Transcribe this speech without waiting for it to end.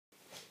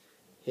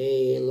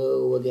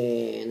Hello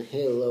again,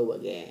 hello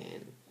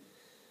again.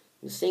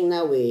 The thing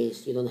now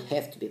is you don't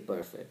have to be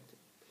perfect.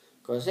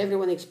 Because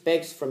everyone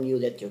expects from you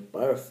that you're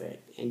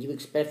perfect. And you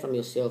expect from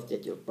yourself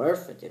that you're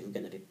perfect if you're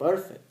gonna be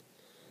perfect.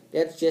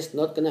 That's just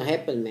not gonna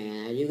happen,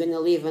 man. You're gonna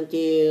live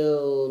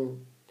until,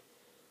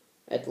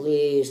 at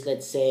least,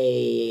 let's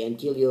say,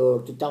 until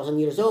you're 2000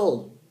 years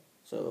old.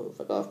 So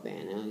fuck off,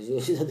 man. You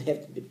don't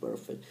have to be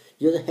perfect.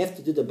 You don't have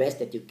to do the best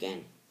that you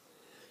can.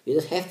 You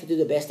just have to do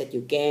the best that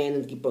you can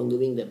and keep on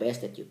doing the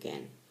best that you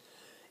can.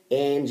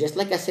 And just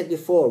like I said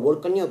before,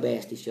 work on your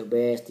best. If your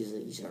best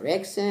is your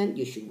accent,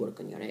 you should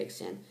work on your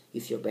accent.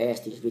 If your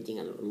best is reading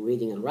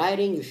and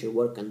writing, you should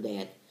work on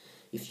that.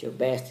 If your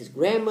best is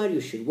grammar,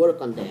 you should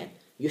work on that.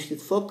 You should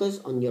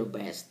focus on your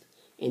best.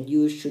 And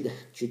you should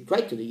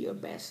try to do your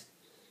best.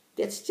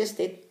 That's just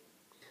it.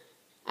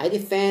 I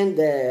defend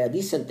the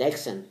decent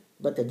accent.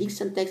 But the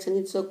decent accent,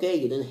 it's okay.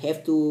 You don't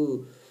have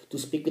to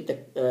speak with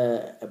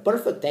a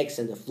perfect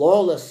accent, a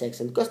flawless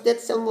accent, because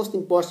that's almost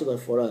impossible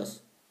for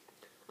us.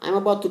 I'm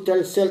about to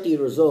turn 30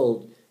 years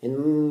old,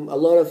 and a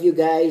lot of you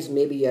guys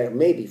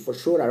maybe for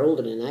sure are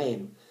older than I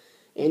am.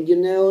 And you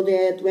know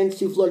that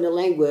once you've learned a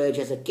language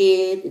as a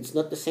kid, it's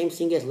not the same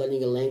thing as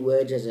learning a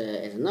language as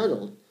an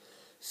adult.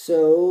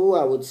 So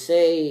I would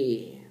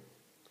say,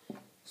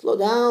 slow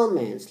down,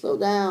 man, slow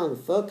down,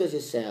 focus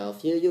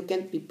yourself. You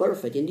can't be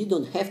perfect, and you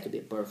don't have to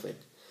be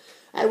perfect.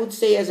 I would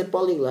say as a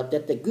polyglot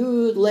that a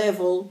good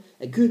level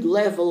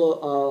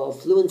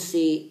of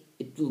fluency,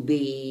 it will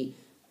be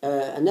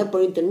an upper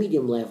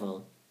intermediate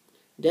level.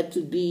 That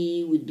would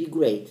be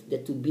great.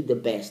 That would be the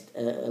best.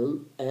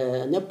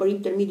 An upper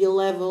intermediate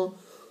level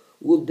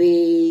would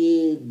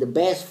be the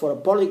best for a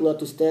polyglot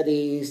to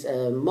study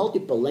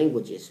multiple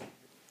languages.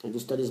 And to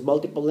study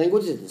multiple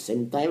languages at the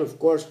same time, of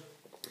course,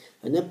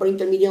 an upper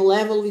intermediate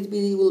level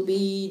will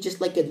be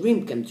just like a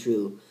dream come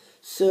true.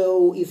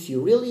 So if you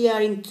really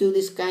are into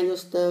this kind of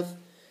stuff,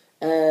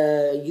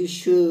 you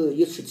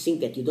should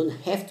think that you don't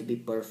have to be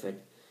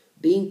perfect.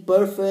 Being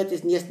perfect is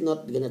just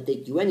not gonna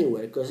take you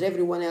anywhere, because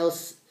everyone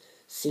else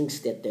thinks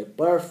that they're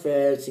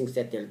perfect, thinks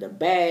that they're the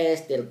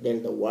best, they're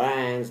the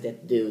ones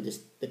that do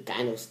the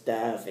kind of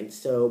stuff, and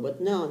so. But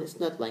no, it's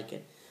not like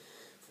it.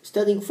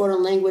 Studying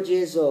foreign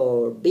languages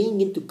or being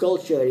into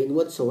culture in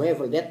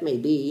whatsoever that may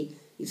be,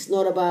 it's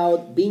not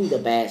about being the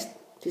best.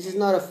 This is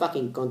not a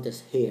fucking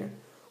contest here.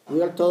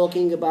 We are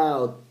talking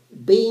about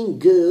being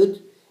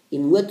good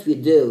in what we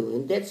do,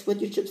 and that's what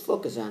you should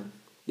focus on.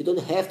 You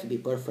don't have to be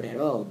perfect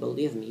at all,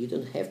 believe me, you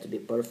don't have to be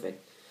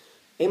perfect.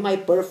 Am I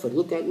perfect?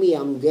 Look at me,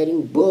 I'm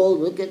getting bald,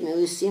 look at me, have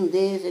you seen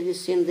this, have you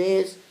seen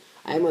this?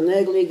 I'm an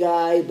ugly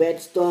guy, bad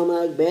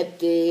stomach, bad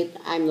teeth,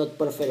 I'm not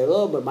perfect at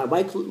all, but my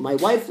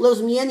wife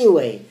loves me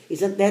anyway.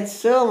 Isn't that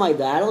so, my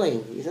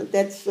darling? Isn't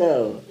that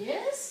so?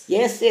 Yes?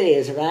 Yes, it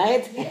is,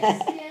 right?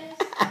 Yes,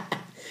 yes.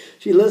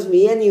 She loves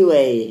me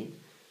anyway.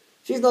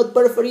 She's not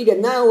perfect either.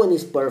 No one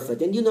is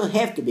perfect, and you don't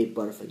have to be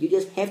perfect. You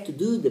just have to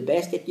do the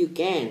best that you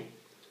can.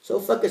 So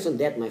focus on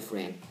that, my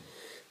friend.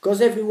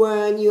 Because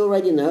everyone, you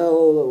already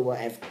know,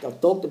 I've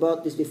talked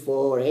about this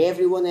before,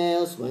 everyone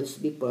else wants to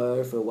be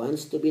perfect,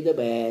 wants to be the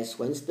best,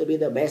 wants to be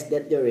the best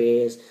that there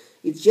is.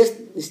 It's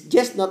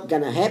just not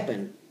gonna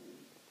happen.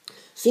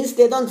 Since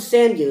they don't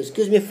send you,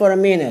 excuse me for a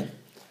minute,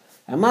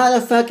 a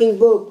motherfucking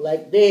book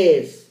like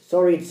this.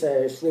 Sorry,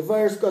 it's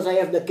reversed because I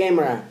have the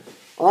camera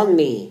on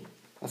me.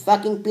 A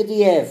fucking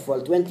PDF for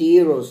 20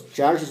 euros,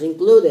 charges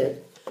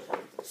included.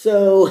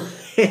 So,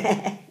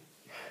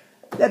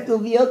 that will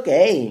be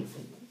okay.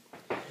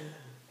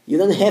 You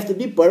don't have to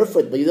be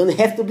perfect, but you don't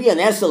have to be an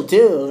asshole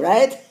too,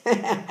 right?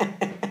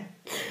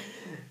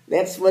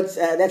 That's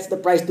the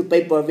price to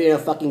pay for being a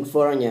fucking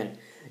foreigner.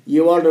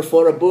 You order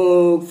for a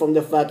book from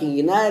the fucking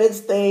United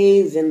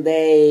States, and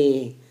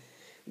they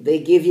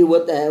give you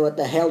what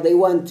the hell they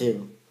want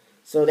to.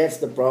 So that's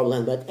the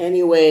problem. But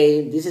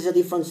anyway, this is a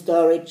different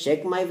story.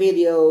 Check my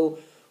video,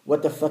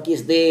 what the fuck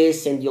is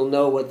this, and you'll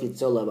know what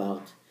it's all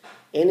about.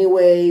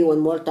 Anyway, one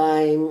more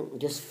time,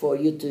 just for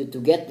you to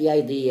get the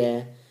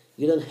idea,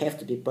 you don't have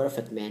to be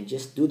perfect, man.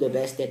 Just do the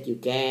best that you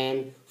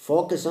can.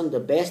 Focus on the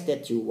best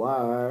that you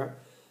are.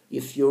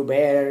 If you're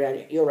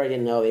better, you already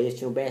know it.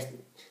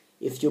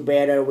 If you're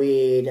better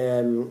with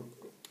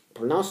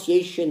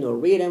pronunciation or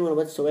rhythm or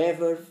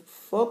whatsoever,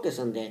 focus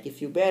on that.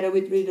 If you're better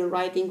with reading and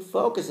writing,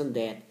 focus on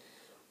that.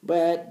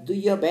 But do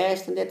your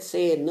best, and that's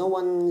it. No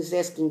one is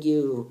asking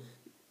you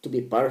to be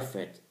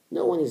perfect.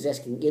 No one is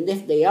asking. And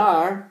if they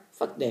are,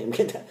 fuck them.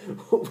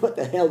 What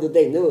the hell do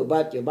they know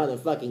about your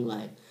motherfucking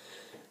life?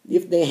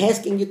 If they're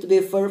asking you to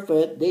be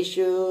perfect, they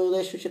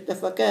should shut the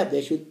fuck up.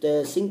 They should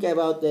think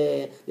about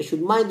they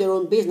should mind their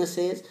own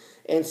businesses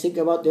and think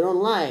about their own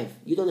life.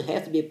 You don't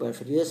have to be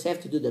perfect. You just have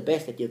to do the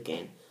best that you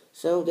can.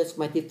 So that's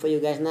my tip for you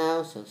guys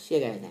now. So see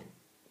you guys then.